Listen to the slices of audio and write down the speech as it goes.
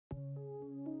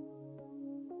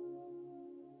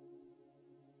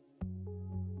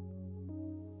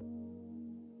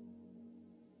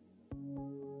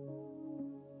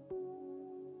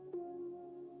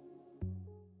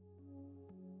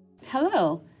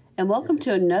Hello, and welcome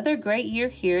to another great year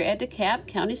here at DeKalb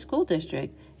County School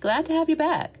District. Glad to have you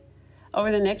back.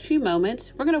 Over the next few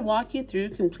moments, we're going to walk you through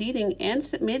completing and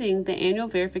submitting the annual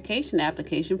verification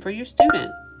application for your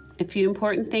student. A few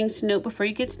important things to note before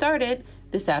you get started.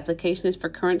 This application is for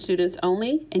current students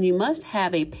only, and you must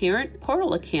have a parent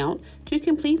portal account to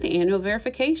complete the annual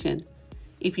verification.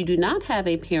 If you do not have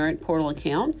a parent portal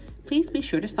account, please be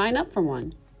sure to sign up for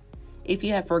one. If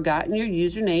you have forgotten your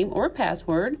username or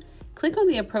password, click on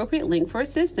the appropriate link for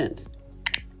assistance.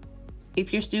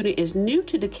 If your student is new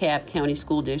to DeKalb County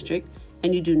School District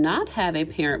and you do not have a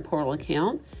parent portal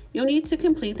account, you'll need to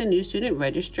complete the new student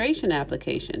registration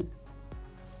application.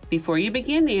 Before you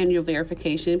begin the annual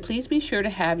verification, please be sure to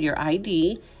have your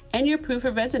ID and your proof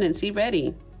of residency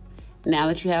ready. Now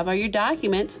that you have all your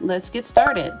documents, let's get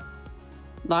started.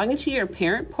 Log into your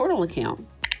parent portal account.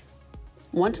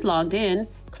 Once logged in,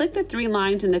 click the three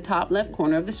lines in the top left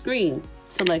corner of the screen.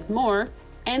 Select More,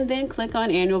 and then click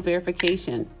on Annual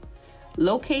Verification.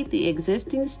 Locate the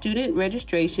existing student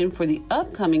registration for the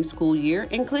upcoming school year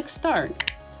and click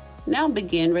Start. Now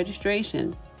begin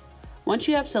registration. Once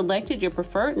you have selected your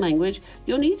preferred language,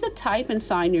 you'll need to type and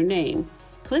sign your name.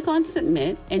 Click on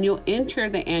Submit, and you'll enter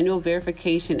the annual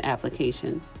verification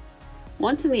application.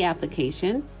 Once in the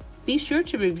application, be sure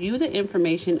to review the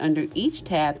information under each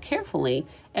tab carefully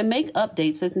and make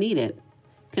updates as needed.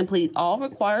 Complete all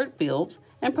required fields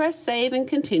and press Save and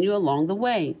continue along the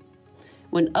way.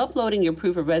 When uploading your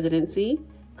proof of residency,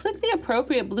 click the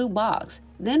appropriate blue box,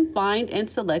 then find and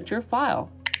select your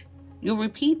file. You'll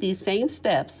repeat these same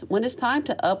steps when it's time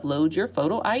to upload your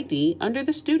photo ID under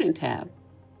the Student tab.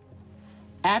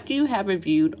 After you have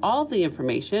reviewed all of the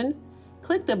information,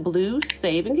 click the blue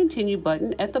Save and Continue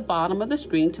button at the bottom of the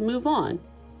screen to move on.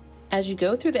 As you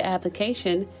go through the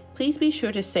application, please be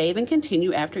sure to save and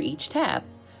continue after each tab.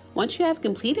 Once you have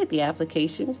completed the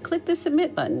application, click the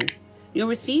Submit button. You'll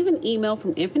receive an email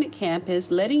from Infinite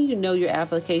Campus letting you know your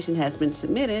application has been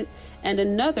submitted and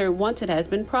another once it has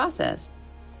been processed.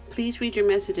 Please read your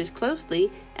messages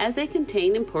closely as they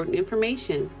contain important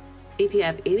information. If you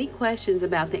have any questions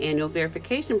about the annual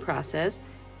verification process,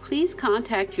 please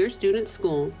contact your student's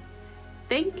school.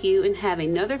 Thank you and have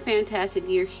another fantastic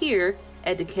year here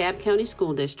at DeKalb County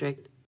School District.